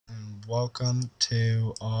welcome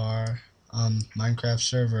to our Minecraft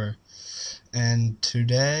server. And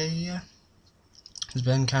today has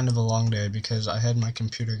been kind of a long day because I had my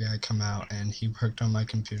computer guy come out and he worked on my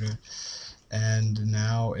computer, and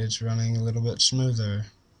now it's running a little bit smoother,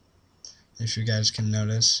 if you guys can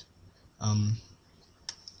notice. Um,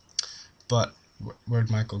 but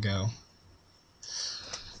where'd Michael go?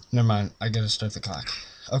 Never mind, I gotta start the clock.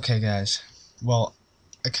 Okay guys, well,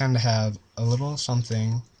 I kinda have a little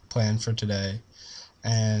something planned for today.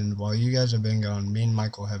 And while you guys have been gone, me and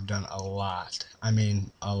Michael have done a lot. I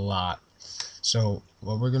mean, a lot. So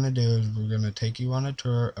what we're going to do is we're going to take you on a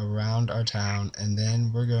tour around our town, and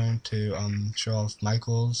then we're going to show off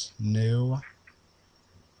Michael's new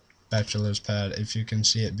bachelor's pad. If you can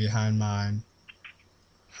see it behind mine,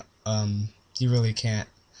 you really can't,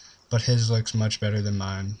 but his looks much better than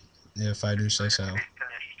mine, if I do say so.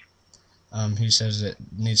 He says it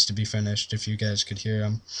needs to be finished, if you guys could hear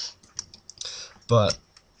him. But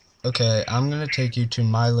okay, I'm gonna take you to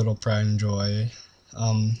my little pride and joy,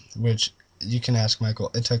 which you can ask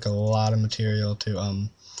Michael. It took a lot of material to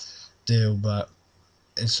do, but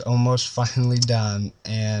it's almost finally done,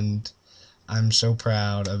 and I'm so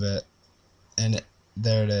proud of it. And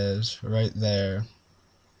there it is, right there.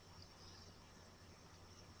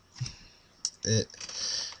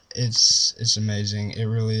 It's amazing. It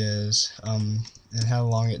really is. And how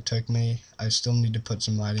long it took me. I still need to put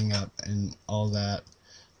some lighting up and all that,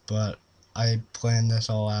 but I planned this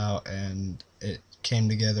all out and it came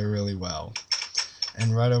together really well.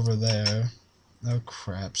 And right over there, oh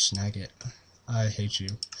crap, Snagit, I hate you.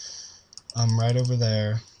 Right over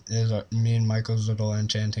there is me and Michael's little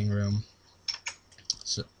enchanting room.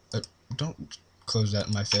 So don't close that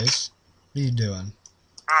in my face. What are you doing?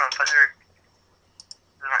 Oh, I thought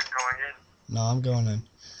you're not going in. No, I'm going in.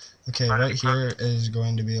 Okay, right here is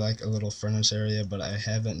going to be like a little furnace area, but I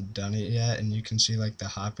haven't done it yet, and you can see like the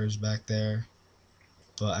hoppers back there.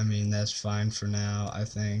 But I mean, that's fine for now, I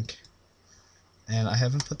think. And I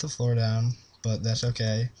haven't put the floor down, but that's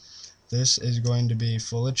okay. This is going to be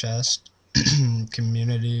full of chests,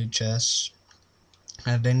 community chests.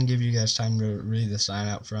 I didn't give you guys time to read the sign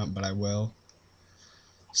out front, but I will.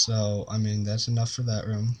 So, I mean, that's enough for that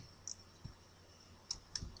room.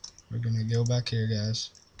 We're gonna go back here,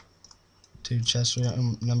 guys, to chest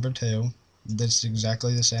room number 2. This is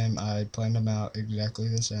exactly the same. I planned them out exactly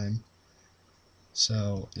the same.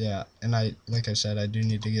 So yeah, and like I said, I do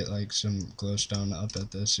need to get like some glowstone up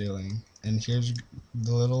at the ceiling. And here's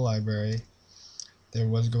the little library. There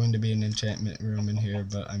was going to be an enchantment room in here,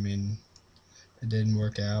 but I mean, it didn't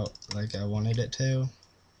work out like I wanted it to.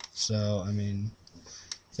 So I mean,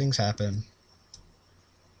 things happen.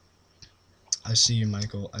 I see you,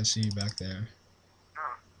 Michael. I see you back there.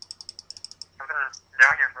 Oh, I've been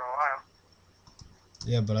down here for a while.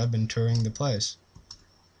 Yeah, but I've been touring the place.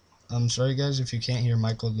 I'm sorry guys if you can't hear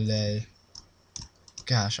Michael today.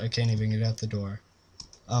 Gosh, I can't even get out the door.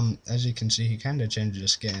 As you can see, he kind of changed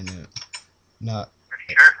his skin. Not.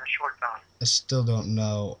 Shirt and shorts on. I still don't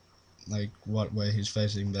know, like, what way he's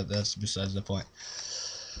facing, but that's besides the point.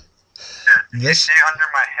 Dude, you see under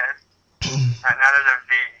my head? Right now there's a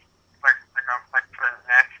V, like for the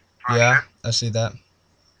neck. Yeah, I see that.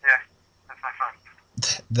 Yeah, that's my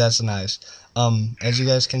phone. That's nice. As you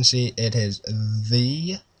guys can see, it is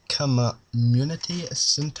the community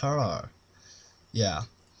center. Yeah.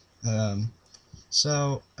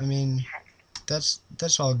 So I mean,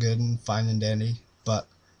 that's all good and fine and dandy, but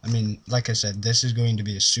I mean, like I said, this is going to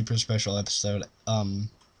be a super special episode.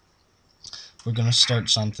 We're gonna start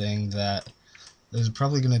something that is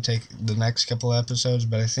probably gonna take the next couple episodes,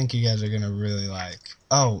 but I think you guys are gonna really like.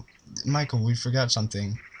 Oh, Michael, we forgot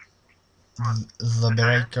something. The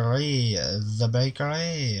bakery,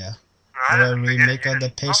 where we make all the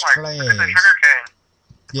pastries. Look at the sugar cane.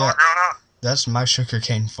 Yeah, all grown up. That's my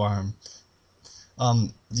sugarcane farm.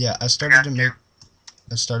 Yeah, I started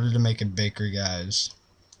to make a bakery, guys,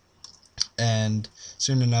 and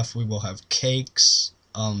soon enough we will have cakes,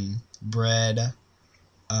 bread,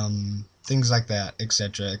 things like that,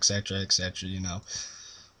 etc., etc., etc. You know,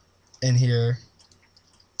 in here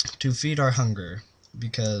to feed our hunger,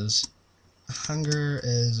 because hunger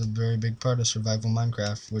is a very big part of survival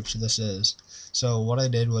Minecraft, which this is. So what I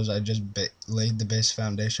did was I just laid the base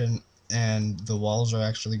foundation, and the walls are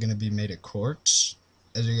actually going to be made of quartz.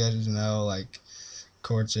 As you guys know, like,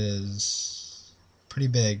 quartz is pretty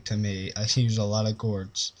big to me. I use a lot of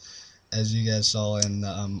quartz, as you guys saw in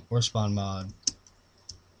the ore spawn mod.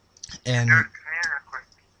 And Come here real quick.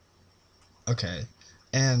 okay,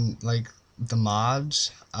 and like the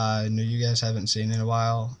mods, I know you guys haven't seen in a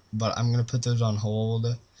while, but I'm gonna put those on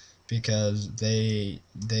hold because they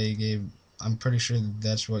gave. I'm pretty sure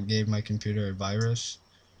that's what gave my computer a virus.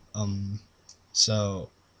 So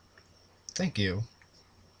thank you.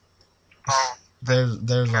 Oh, There's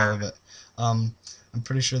all got of it. it. I'm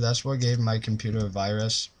pretty sure that's what gave my computer a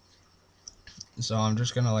virus. So I'm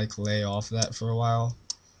just gonna like lay off that for a while,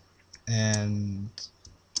 and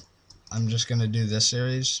I'm just gonna do this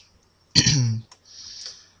series.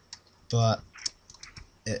 But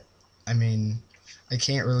I mean, I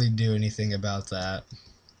can't really do anything about that.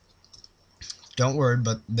 Don't worry,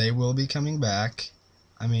 but they will be coming back.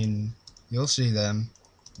 I mean, you'll see them,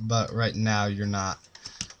 but right now you're not.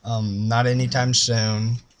 Not anytime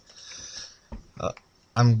soon. Uh,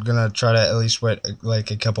 I'm gonna try to at least wait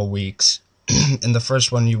like a couple weeks. And the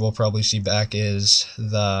first one you will probably see back is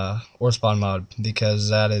the Orspawn mod, because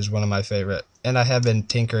that is one of my favorite. And I have been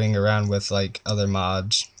tinkering around with like other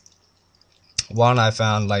mods. One I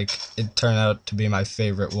found, like, it turned out to be my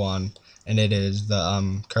favorite one, and it is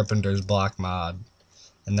the Carpenter's Block mod,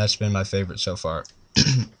 and that's been my favorite so far.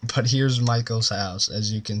 But here's Michael's house. As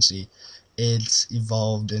you can see, it's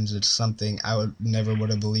evolved into something I would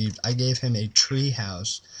have believed. I gave him a tree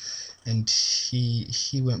house, and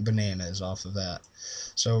he went bananas off of that.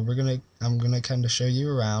 So I'm gonna kind of show you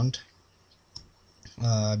around.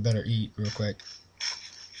 I better eat real quick.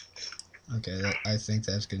 Okay, I think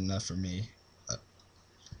that's good enough for me.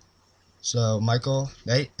 So Michael,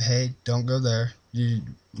 hey, don't go there. You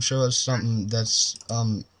show us something that's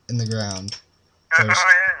in the ground Oh, first.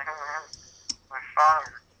 yeah. My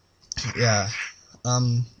farm. Yeah.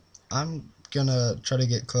 I'm gonna try to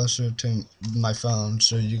get closer to my phone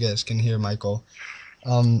so you guys can hear Michael.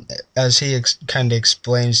 As he kind of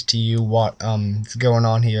explains to you what's going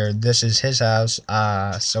on here. This is his house.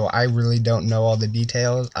 So I really don't know all the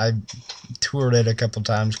details. I toured it a couple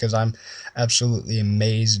times because I'm absolutely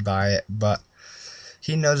amazed by it, but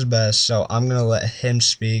he knows best, so I'm gonna let him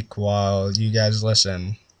speak while you guys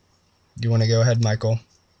listen. Do you want to go ahead, Michael?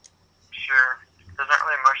 Sure. There's not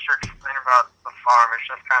really much to explain about the farm. It's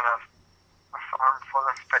just kind of a farm full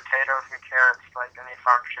of potatoes and carrots, like any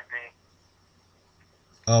farm should be.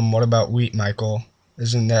 What about wheat, Michael?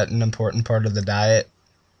 Isn't that an important part of the diet?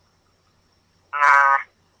 Nah,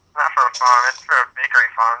 not for a farm. It's for a bakery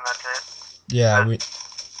farm. That's it. Yeah,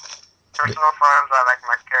 Personal farms, I like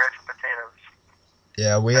my carrots and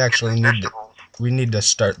potatoes. we Let's actually get some need to vegetables.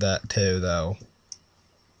 start that too, though.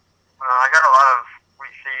 I got a lot of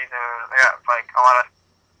wheat seeds and I got like a lot of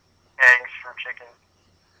eggs from chickens.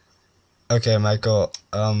 Okay, Michael.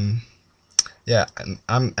 Yeah,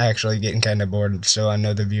 I'm actually getting kind of bored, so I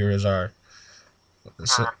know the viewers are.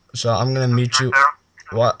 So I'm gonna meet you.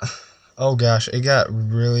 What? Oh gosh, it got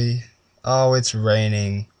really. Oh, it's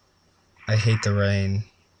raining. I hate the rain.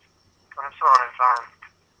 But I'm still on his farm.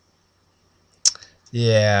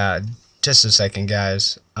 Yeah, just a second,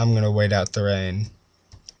 guys. I'm gonna wait out the rain.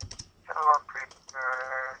 Hello,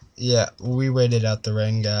 creeper. Yeah, we waited out the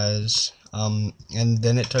rain, guys. And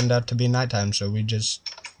then it turned out to be nighttime, so we just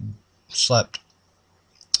slept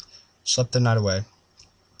the night away.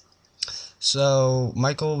 So,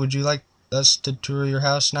 Michael, would you like us to tour your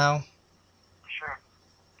house now? Sure.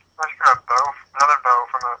 I just got a bow. Another bow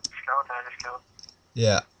from a skeleton I just killed.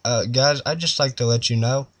 Yeah, guys, I'd just like to let you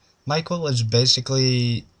know, Michael is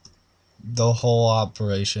basically the whole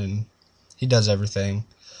operation. He does everything.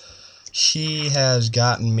 He has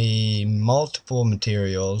gotten me multiple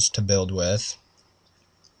materials to build with.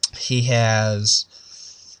 He has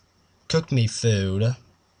cooked me food,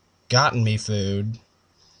 gotten me food.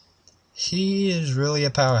 He is really a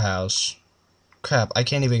powerhouse. Crap, I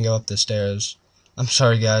can't even go up the stairs. I'm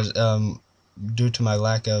sorry, guys. Due to my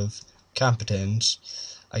lack of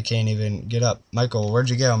competence, I can't even get up. Michael, where'd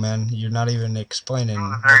you go, man? You're not even explaining.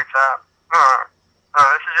 On the very top.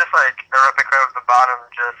 This is just like a replica of the bottom,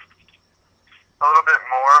 just a little bit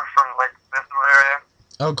more from like this little area.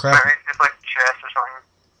 Oh crap! Maybe just like chest or something.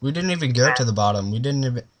 We didn't even go to the bottom. We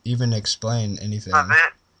didn't even explain anything. I'm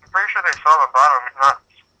pretty sure they saw the bottom.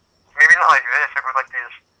 Maybe not like this. It was like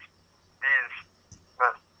these.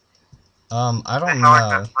 But I they don't saw like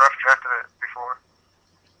know. the rough draft of it before.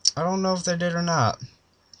 I don't know if they did or not.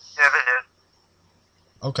 Yeah, they did.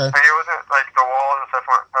 Okay. Like it wasn't like the walls and stuff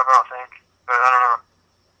weren't about sync, but I don't know.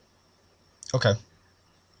 Okay.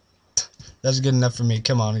 That's good enough for me.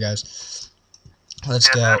 Come on, guys. Let's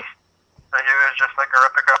go. This right here is just like a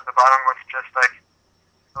replica of the bottom with just like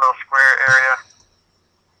a little square area.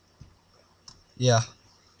 Yeah.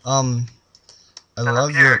 I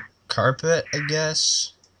love your carpet, I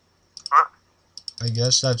guess. What? I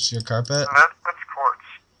guess that's your carpet. That's quartz.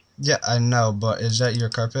 Yeah, I know, but is that your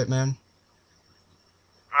carpet, man?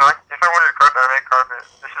 No, if I wanted a carpet, I'd make carpet.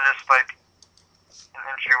 This is just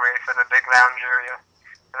anyway for the big lounge area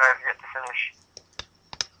that I've yet to finish.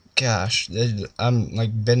 Gosh, I'm like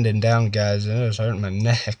bending down, guys, and it's hurting my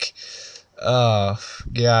neck. Oh,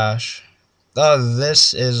 gosh. Oh,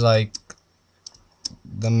 this is like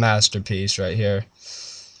the masterpiece right here.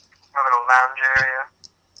 A little lounge area.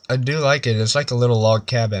 I do like it. It's like a little log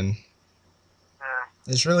cabin.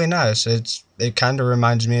 Yeah. It's really nice. It kind of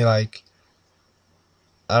reminds me, like,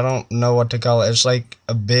 I don't know what to call it. It's like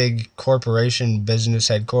a big corporation business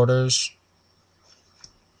headquarters,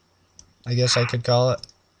 I guess I could call it.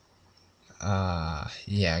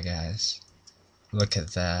 Yeah, guys. Look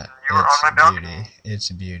at that. You were It's on a my beauty. balcony. It's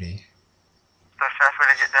a beauty. The fast way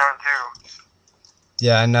to get down too.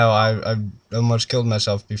 Yeah, I know. I almost killed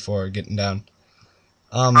myself before getting down.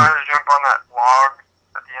 I just jump on that log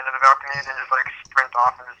at the end of the balcony and then just like sprint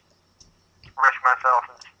off and just risk myself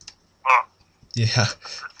and just, well, Yeah.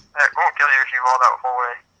 it won't kill you if you fall that whole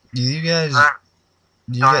way. You guys. I've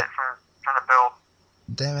You done get. it from trying to build.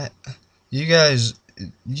 Damn it. You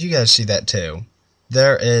guys see that too.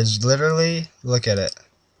 There is literally, look at it.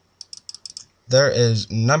 There is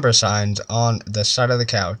number signs on the side of the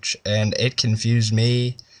couch, and it confused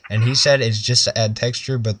me. And he said it's just to add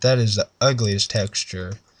texture, but that is the ugliest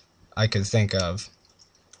texture I could think of.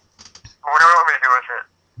 What do you want me to do with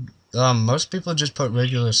it? Most people just put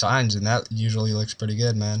regular signs, and that usually looks pretty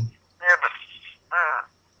good, man. Yeah, but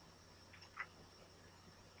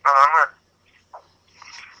I'm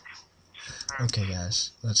gonna. Okay,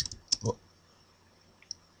 guys, let's.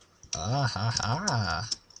 Ha.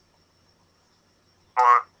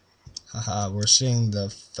 What? Haha, we're seeing the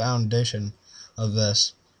foundation of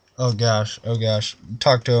this. Oh gosh.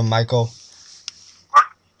 Talk to him, Michael. What?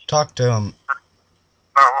 Talk to him.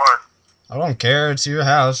 About what? I don't care, it's your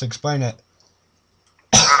house, explain it.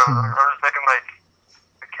 I'm just making like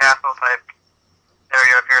a castle type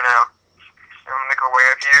area up here now. I'm gonna make a way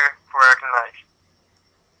up here where I can like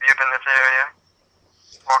be up in this area,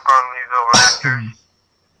 walk on these little rafters,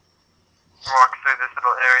 walk through this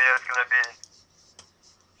little area. It's gonna be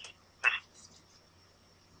just,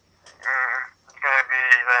 it's gonna be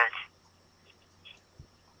like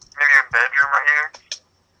maybe a bedroom right here.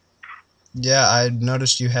 Yeah, I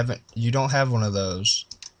noticed you don't have one of those.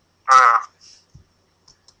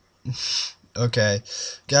 Okay.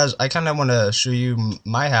 Guys, I kinda wanna show you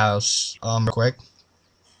my house, real quick.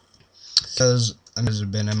 Because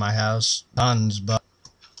I've been in my house tons, but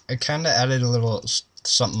I kinda added a little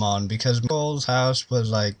something on because Michael's house was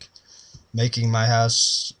like making my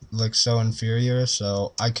house look so inferior,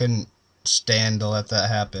 so I couldn't stand to let that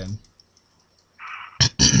happen.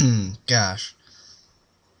 Gosh.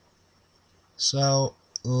 So,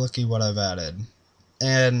 looky what I've added.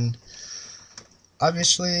 And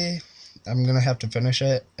obviously, I'm gonna have to finish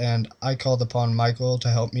it, and I called upon Michael to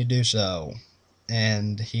help me do so.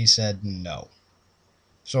 And he said no.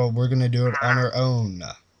 So we're gonna do it on our own.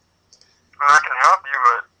 Well, I can help you,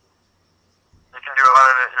 but you can do a lot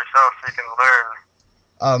of it yourself so you can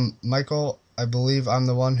learn. Michael, I believe I'm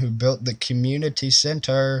the one who built the community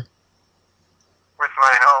center. With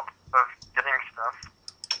my help of getting stuff.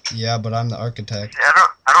 Yeah, but I'm the architect. See, I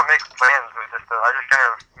don't make plans with this though. I just kind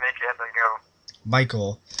of make it as I go.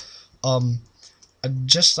 Michael, I'd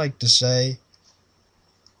just like to say,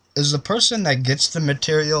 is the person that gets the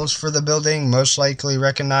materials for the building most likely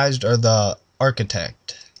recognized, or the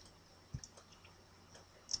architect?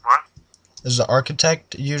 What? Is the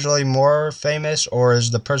architect usually more famous, or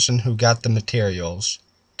is the person who got the materials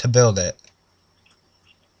to build it?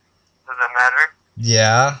 Does it matter?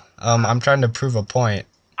 Yeah, I'm trying to prove a point.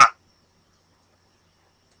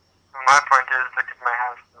 My point is, look at my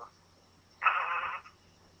house though.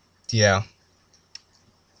 Yeah.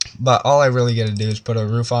 But all I really gotta do is put a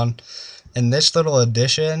roof on. And this little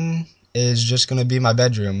addition is just gonna be my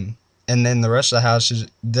bedroom. And then the rest of the house is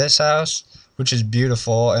this house, which is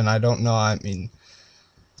beautiful, and I don't know, I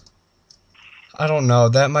don't know,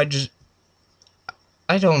 that might just...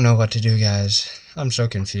 I don't know what to do, guys. I'm so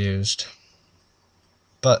confused.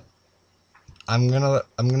 But I'm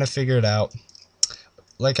gonna figure it out.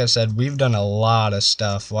 Like I said, we've done a lot of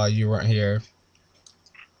stuff while you weren't here.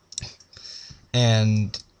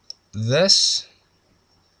 And this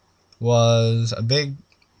was a big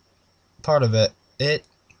part of it. It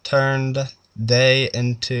turned night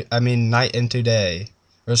into day,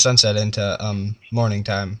 or sunset into morning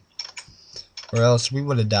time, or else we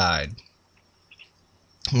would have died.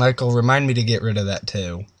 Michael, remind me to get rid of that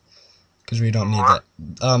too, because we don't need that.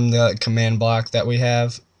 The command block that we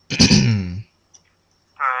have.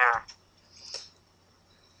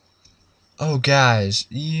 Oh, guys,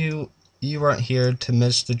 you weren't here to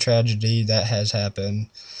miss the tragedy that has happened.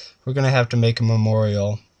 We're gonna have to make a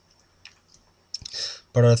memorial.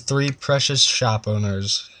 but our 3 precious shop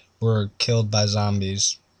owners were killed by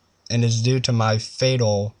zombies, and it's due to my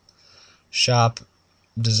fatal shop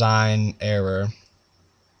design error.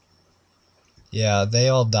 Yeah, they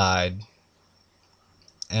all died,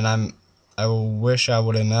 and I wish I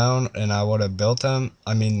would have known, and I would have built them.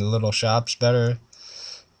 I mean, the little shops better,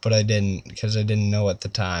 but I didn't because I didn't know at the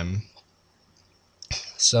time.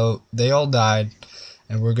 So they all died,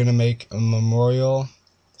 and we're gonna make a memorial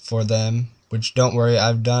for them. Which, don't worry,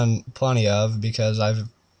 I've done plenty of, because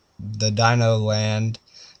the Dino Land,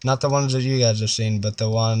 not the ones that you guys have seen, but the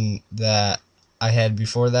one that I had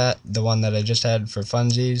before that, the one that I just had for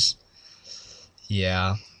funsies.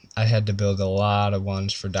 Yeah, I had to build a lot of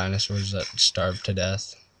ones for dinosaurs that starved to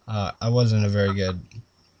death. I wasn't a very good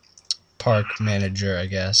park manager, I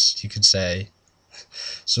guess you could say.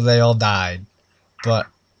 So they all died. But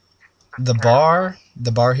the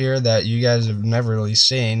bar here that you guys have never really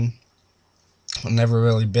seen, never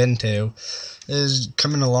really been to, is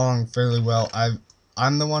coming along fairly well.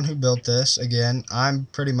 I'm the one who built this. Again, I'm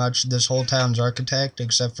pretty much this whole town's architect,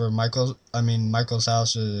 except for Michael's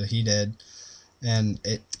house. He did, and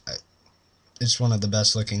it's one of the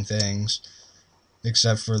best looking things,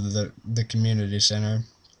 except for the community center.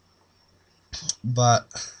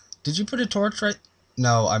 But did you put a torch right?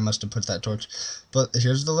 No, I must have put that torch. But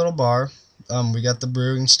here's the little bar. We got the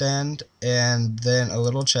brewing stand, and then a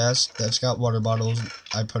little chest that's got water bottles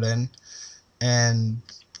I put in. And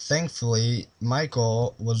thankfully,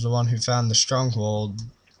 Michael was the one who found the stronghold,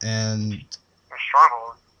 and The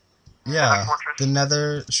stronghold. yeah, Fortress? the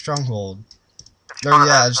Nether stronghold. It's Oh called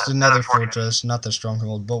yeah, that- it's the that Nether fortress, not the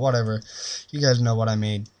stronghold. But whatever, you guys know what I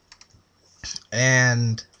mean.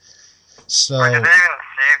 And so. Wait, did they even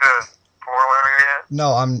see the portal area yet?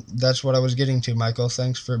 No, that's what I was getting to, Michael.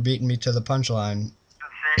 Thanks for beating me to the punchline.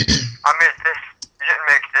 See, I made this. You didn't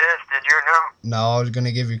make this, did you? No. No, I was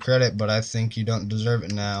gonna give you credit, but I think you don't deserve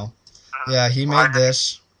it now. Yeah, he Why made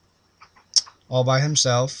this all by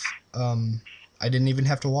himself. I didn't even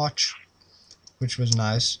have to watch, which was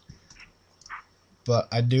nice. But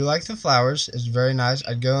I do like the flowers. It's very nice.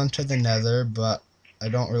 I'd go into the Nether, but I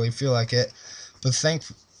don't really feel like it. But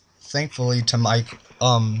thankfully to Mike,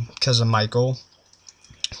 because of Michael,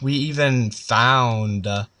 we even found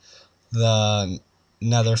the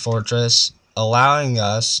Nether fortress, allowing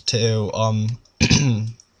us to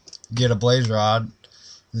get a blaze rod,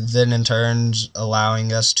 then in turns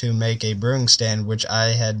allowing us to make a brewing stand, which I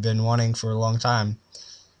had been wanting for a long time.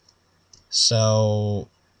 So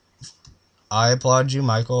I applaud you,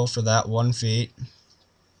 Michael, for that one feat.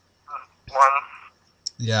 One.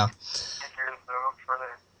 Yeah. Thank you for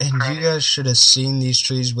the And credit. you guys should have seen these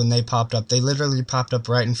trees when they popped up. They literally popped up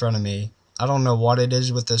right in front of me. I don't know what it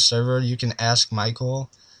is with this server. You can ask Michael.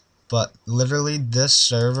 But literally, this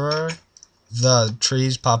server, the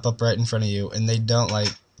trees pop up right in front of you, and they don't, like,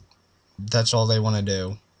 that's all they want to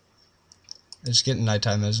do. It's getting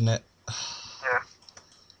nighttime, isn't it? Yeah.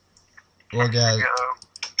 Well, guys, Yellow.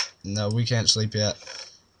 no, we can't sleep yet.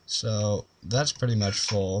 So, that's pretty much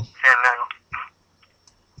full.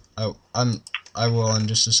 And now. I will in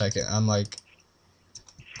just a second. I'm like,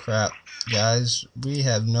 crap, guys, we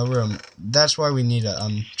have no room. That's why we need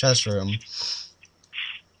a chest room.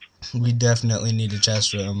 We definitely need a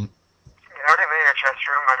chest room. I already made a chest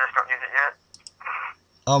room, I just don't use it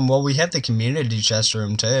yet. Well, we have the community chest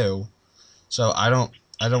room too. So I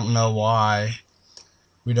don't know why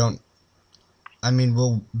we don't. I mean,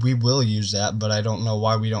 we will use that, but I don't know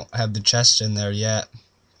why we don't have the chests in there yet.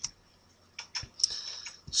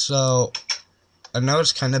 So I know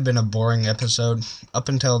it's kind of been a boring episode up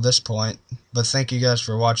until this point, but thank you guys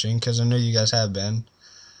for watching, because I know you guys have been.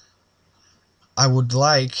 I would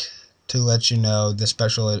like to let you know the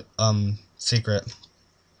special secret.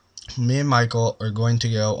 Me and Michael are going to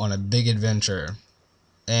go on a big adventure,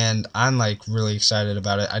 and I'm like really excited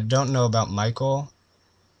about it. I don't know about Michael.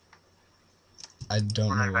 I don't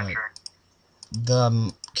What know what. adventure?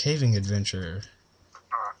 The caving adventure.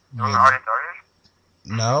 You Yeah. already started?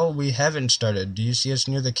 No, we haven't started. Do you see us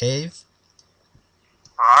near the cave?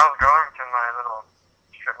 Well, I was going to my little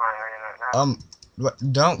strip mine area right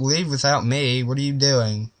now. Don't leave without me. What are you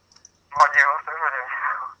doing? What do you want over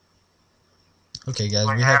there? Okay, guys,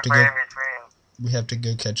 Like we have to halfway go. in between. We have to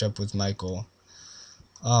go catch up with Michael.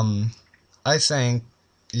 I think,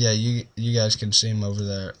 yeah, you guys can see him over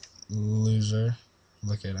there. Loser.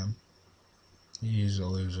 Look at him. He's a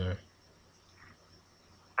loser.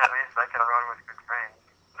 At least I can run with good friends.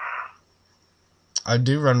 I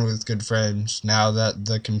do run with good frames now that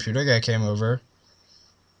the computer guy came over.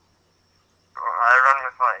 Well, I run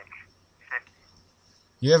with like 50.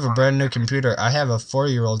 You have a brand new computer. I have a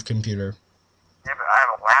 4-year-old computer. Yeah, but I have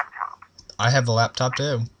I have a laptop too. Are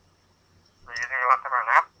you using your laptop right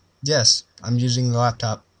now? Yes, I'm using the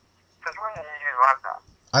laptop. Since when did you use a laptop?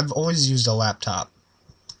 I've always used a laptop.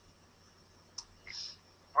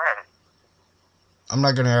 When? I'm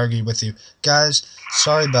not going to argue with you. Guys,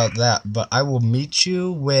 sorry about that, but I will meet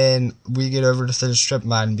you when we get over to the strip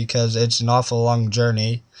mine because it's an awful long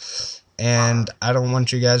journey, and I don't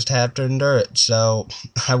want you guys to have to endure it, so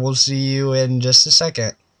I will see you in just a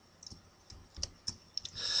second.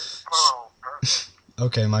 Oh,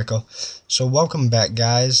 Okay, Michael. So welcome back,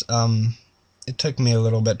 guys. It took me a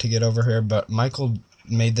little bit to get over here, but Michael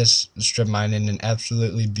made this strip mine in an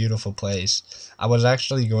absolutely beautiful place. I was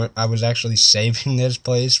actually saving this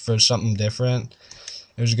place for something different.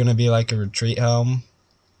 It was gonna be like a retreat home,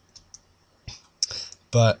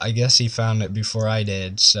 but I guess he found it before I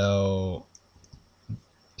did. So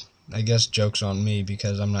I guess joke's on me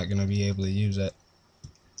because I'm not gonna be able to use it.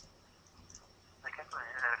 I guess we'll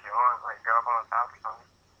use it if you want, like go up on the top or something.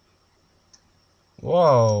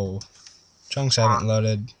 Whoa. Chunks haven't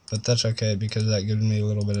loaded, but that's okay because that gives me a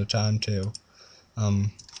little bit of time to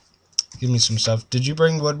give me some stuff. Did you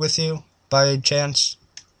bring wood with you by chance?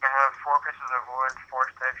 I have 4 pieces of wood,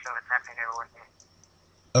 4 sticks, and a crafting table with me.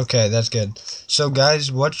 Okay, that's good. So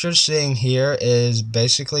guys, what you're seeing here is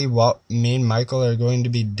basically what me and Michael are going to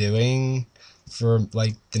be doing for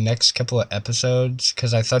like the next couple of episodes,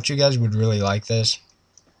 because I thought you guys would really like this.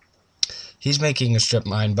 He's making a strip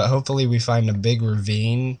mine, but hopefully we find a big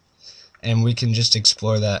ravine and we can just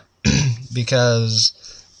explore that.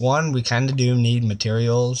 Because one, we kind of do need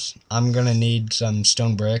materials. I'm gonna need some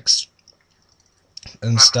stone bricks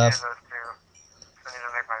and stuff. Those two. So I need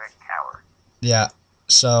to make my big tower. Yeah,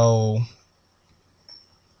 so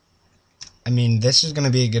I mean, this is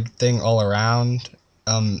gonna be a good thing all around.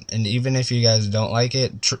 And even if you guys don't like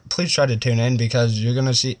it, please try to tune in because you're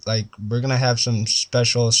gonna see, like, we're gonna have some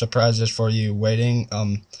special surprises for you waiting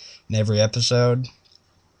in every episode.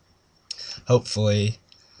 Hopefully.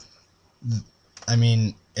 I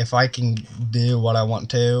mean, if I can do what I want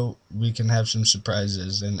to, we can have some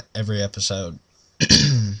surprises in every episode.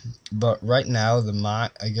 But right now,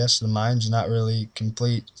 I guess the mine's not really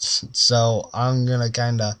complete, so I'm gonna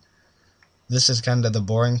this is kind of the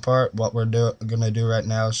boring part, what we're gonna do right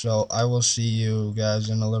now. So I will see you guys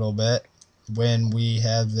in a little bit when we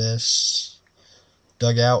have this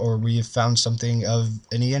dug out or we've found something of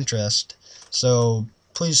any interest. So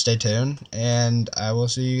please stay tuned, and I will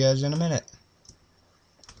see you guys in a minute.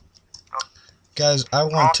 Guys, I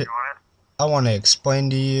want to explain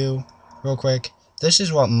to you real quick. This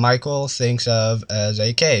is what Michael thinks of as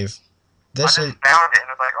a cave. I just found it and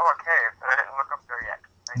was like, oh, a cave, and I didn't look up there yet.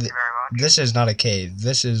 Thank you very much. This is not a cave.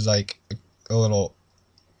 This is like a little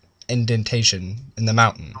indentation in the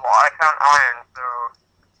mountain. Well, I found iron, so...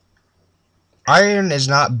 Iron is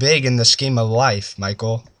not big in the scheme of life,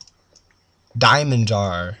 Michael. Diamonds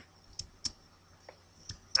are.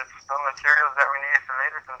 It's the materials that we need for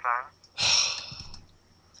later sometime.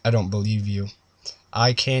 I don't believe you.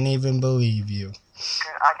 I can't even believe you.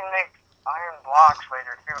 I can make iron blocks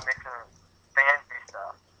later too, make some fancy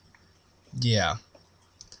stuff. Yeah.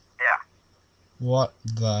 Yeah. What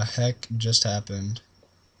the heck just happened?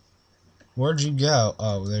 Where'd you go?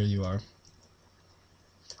 Oh, there you are.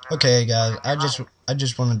 Okay, guys, I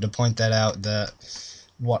just wanted to point that out, that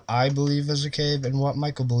what I believe is a cave and what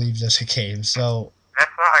Michael believes is a cave. So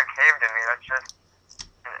that's not a cave to me. That's just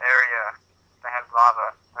an area that has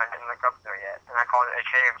lava. I didn't look up there yet, and I called it a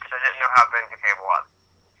cave because I didn't know how big the cave was.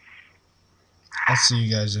 I'll see you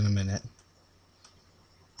guys in a minute.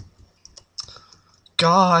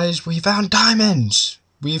 Guys, we found diamonds!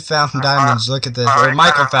 We found diamonds. Look at this. Or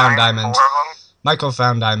Michael found diamonds. Michael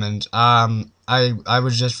found diamonds. I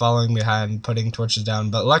was just following behind, putting torches down,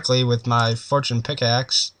 but luckily with my fortune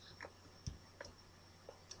pickaxe,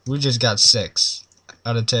 we just got 6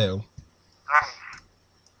 out of 2.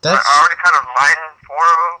 That's... I already kind of mined 4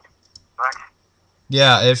 of them. Like,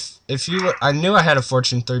 yeah, if you... I knew I had a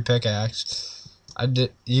fortune 3 pickaxe. I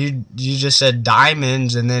did. You just said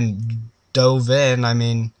diamonds and then dove in. I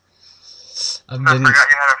mean... I forgot you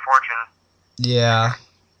had a fortune. Yeah.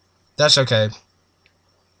 That's okay.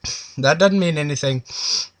 That doesn't mean anything.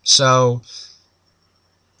 So,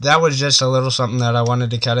 that was just a little something that I wanted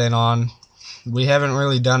to cut in on. We haven't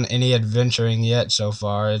really done any adventuring yet so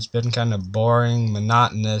far. It's been kind of boring,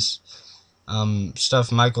 monotonous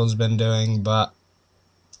stuff Michael's been doing, but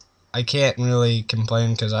I can't really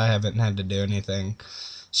complain because I haven't had to do anything.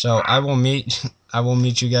 So I will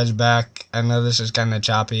meet you guys back. I know this is kind of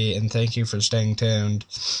choppy, and thank you for staying tuned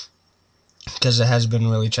because it has been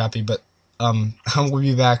really choppy, but I will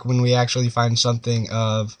be back when we actually find something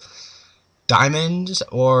of diamonds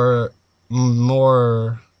or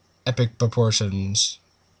more epic proportions.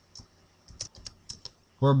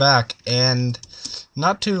 We're back, and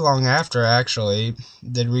not too long after, actually,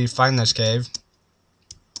 did we find this cave.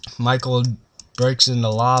 Michael breaks into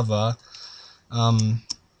lava, and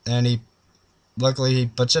luckily he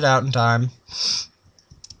puts it out in time,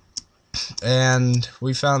 and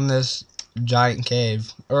we found this giant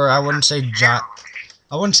cave. Or I wouldn't say giant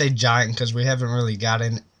because we haven't really got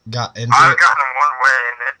into I've it. gotten one way,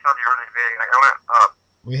 and it's not really big. Like, I went up.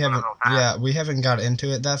 We haven't got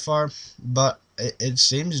into it that far, but it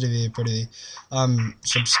seems to be a pretty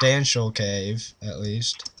substantial cave, at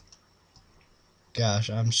least. Gosh,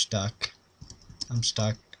 I'm stuck.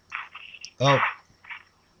 Oh,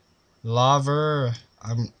 lava!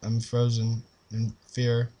 I'm frozen in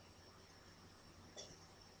fear.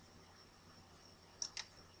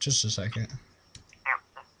 Just a second.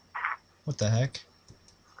 What the heck?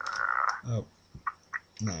 Oh,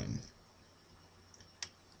 9.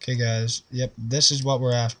 Okay, guys. Yep, this is what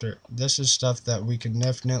we're after. This is stuff that we can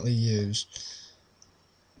definitely use.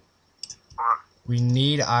 We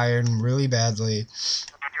need iron really badly. You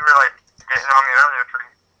were like getting on me earlier,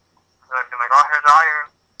 I've been like, oh, here's iron.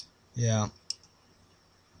 Yeah.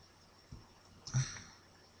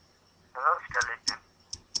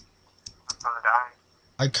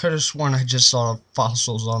 I could have sworn I just saw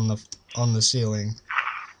fossils on the ceiling.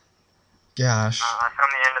 Gosh. I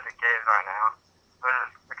found the end of the cave right now.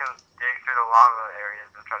 We can dig through the lava areas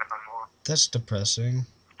and try to find more. That's depressing.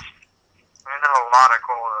 I mean, there's a lot of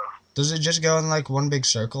coal though. Does it just go in like one big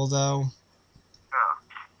circle though? No.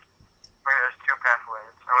 Wait, there's 2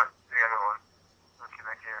 pathways. I went to the other one. Let's get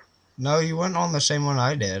back here. No, you went on the same one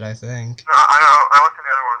I did, I think. No, I know. I went to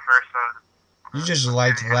the other one first. You just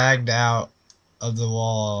like lagged out of the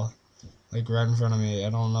wall, like right in front of me. I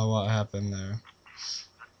don't know what happened there.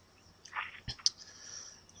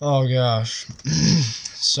 Oh gosh.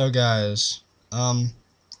 So guys,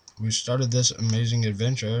 we started this amazing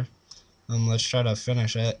adventure. Let's try to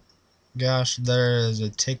finish it. Gosh, there is a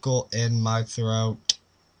tickle in my throat.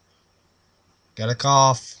 Got a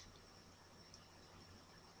cough.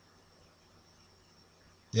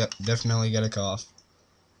 Yep, definitely got a cough.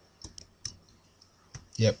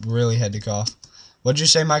 Yep, really had to cough. What'd you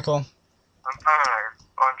say, Michael? I'm finding a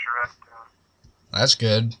bunch of redstone. That's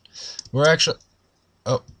good. We're actually...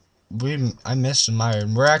 Oh, I missed some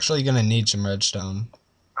iron. We're actually gonna need some redstone.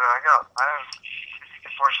 I have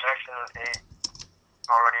 4 stacks and 8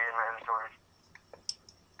 already in my inventory.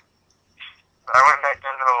 But I went back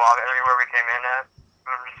into the lava area where we came in at.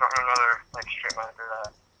 I'm just starting another like strip mine for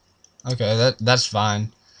that. Okay, that's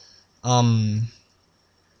fine.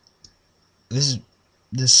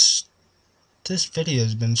 This video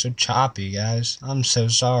has been so choppy, guys. I'm so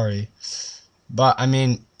sorry. But I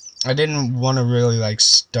mean, I didn't want to really like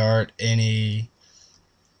start any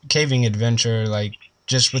caving adventure like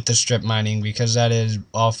just with the strip mining because that is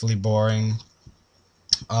awfully boring.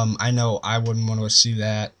 I know I wouldn't want to see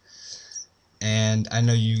that, and I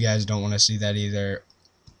know you guys don't want to see that either.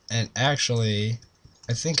 And actually,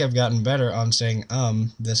 I think I've gotten better on saying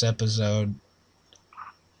this episode.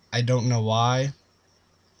 I don't know why.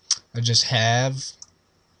 I just have.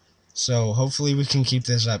 So hopefully we can keep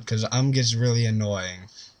this up because gets really annoying.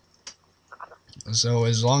 So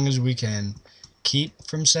as long as we can keep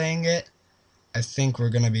from saying it, I think we're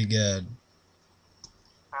gonna be good.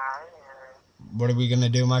 What are we gonna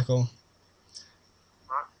do, Michael?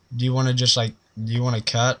 Do you want to just like, do you want to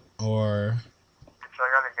cut or? So I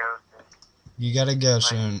gotta go soon. You gotta go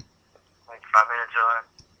soon. Like 5 minutes or less.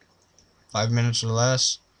 5 minutes or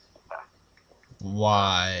less? Yeah.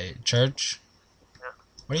 Why? Church? Yep.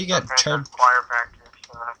 What do you got? Church? Choir practice,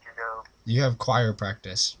 so I have to go. You have choir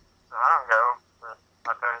practice. No, I don't go, but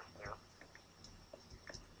my parents do.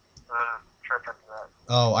 Church after that.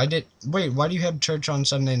 Oh, I did. Wait, why do you have church on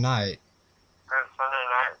Sunday night? Sunday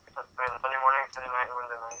night, Sunday morning, Sunday night, and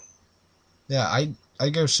Wednesday night. Yeah, I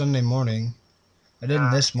go Sunday morning. I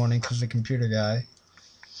didn't this morning because the computer guy.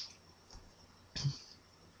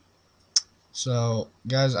 So,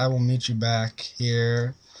 guys, I will meet you back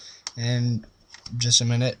here in just a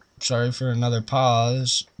minute. Sorry for another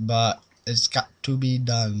pause, but it's got to be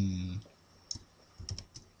done.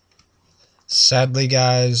 Sadly,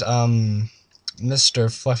 guys, Mr.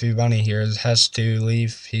 Fluffy Bunny here has to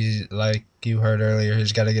leave. He's, like you heard earlier,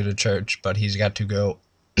 he's got to go to church, but he's got to go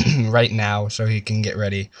right now so he can get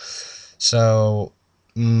ready. So,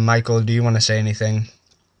 Michael, do you want to say anything?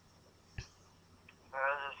 I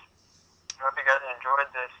hope you guys enjoyed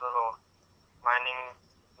this little mining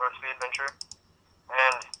mostly adventure,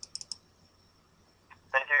 and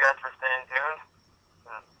thank you guys for staying tuned,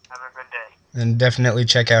 and have a good day. And definitely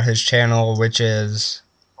check out his channel, which is...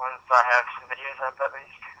 Once I have some videos up at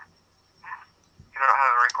least. I don't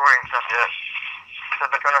have a recording stuff yet. So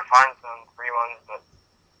I've been trying to find some free ones, but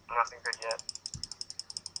nothing good yet.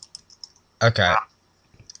 Okay.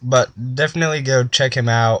 But definitely go check him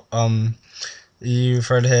out. You've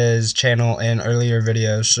heard his channel in earlier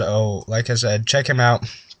videos, so like I said, check him out.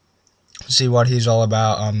 See what he's all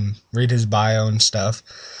about. Read his bio and stuff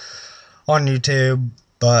on YouTube.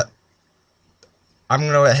 But I'm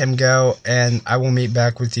gonna let him go, and I will meet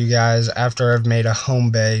back with you guys after I've made a home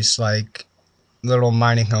base, like little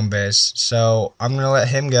mining home base. So I'm gonna let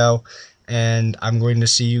him go, and I'm going to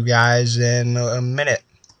see you guys in a minute.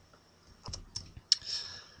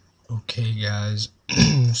 Okay, guys.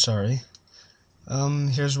 Sorry.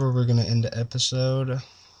 Here's where we're gonna end the episode.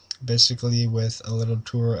 Basically, with a little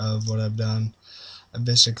tour of what I've done. I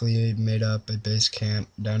basically made up a base camp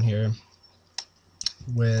down here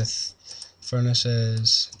with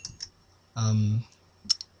furnaces, and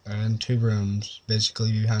 2 rooms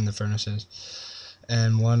basically behind the furnaces.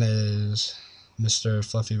 And one is Mr.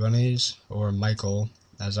 Fluffy Bunnies, or Michael,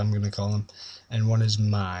 as I'm gonna call him, and one is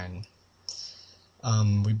mine.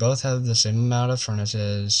 We both have the same amount of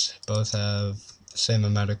furnaces, both have the same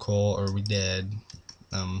amount of coal, or we did.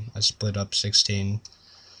 I split up 16,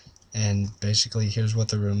 and basically here's what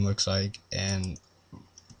the room looks like, and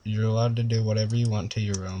you're allowed to do whatever you want to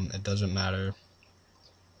your room. It doesn't matter.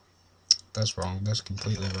 That's wrong. That's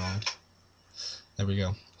completely wrong. There we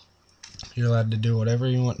go. You're allowed to do whatever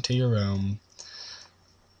you want to your room,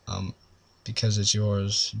 because it's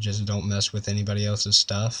yours. Just don't mess with anybody else's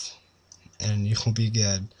stuff, and you'll be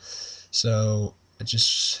good. So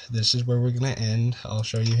this is where we're gonna end. I'll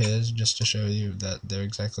show you his just to show you that they're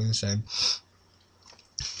exactly the same.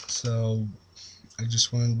 So I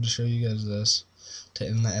just wanted to show you guys this to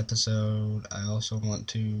end the episode. I also want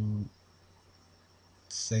to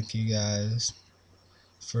thank you guys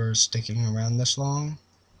for sticking around this long,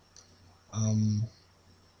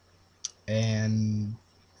 and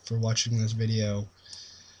for watching this video.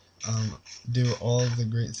 Do all of the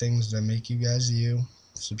great things that make you guys you.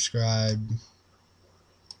 Subscribe,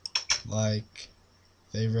 like,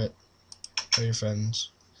 favorite, tell your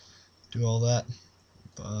friends, do all that.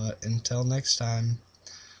 But until next time,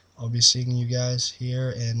 I'll be seeing you guys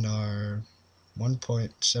here in our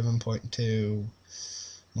 1.7.2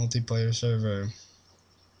 multiplayer server.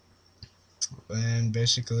 And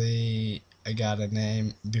basically, I got a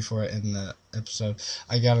name before I end the episode.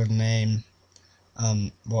 I got a name,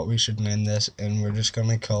 what we should name this, and we're just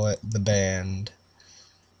gonna call it The Band.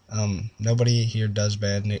 Nobody here does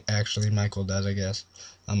band. Actually, Michael does, I guess.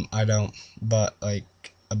 I don't, but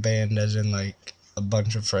like a band as in like a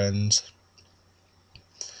bunch of friends.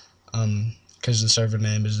 Because the server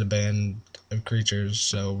name is The Band of Creatures,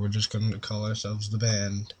 so we're just going to call ourselves The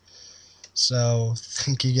Band. So,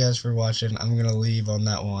 thank you guys for watching. I'm going to leave on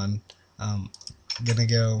that one. Gonna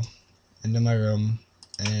go into my room,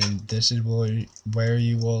 and this is where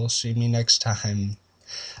you will see me next time.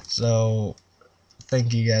 So,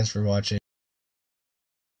 thank you guys for watching.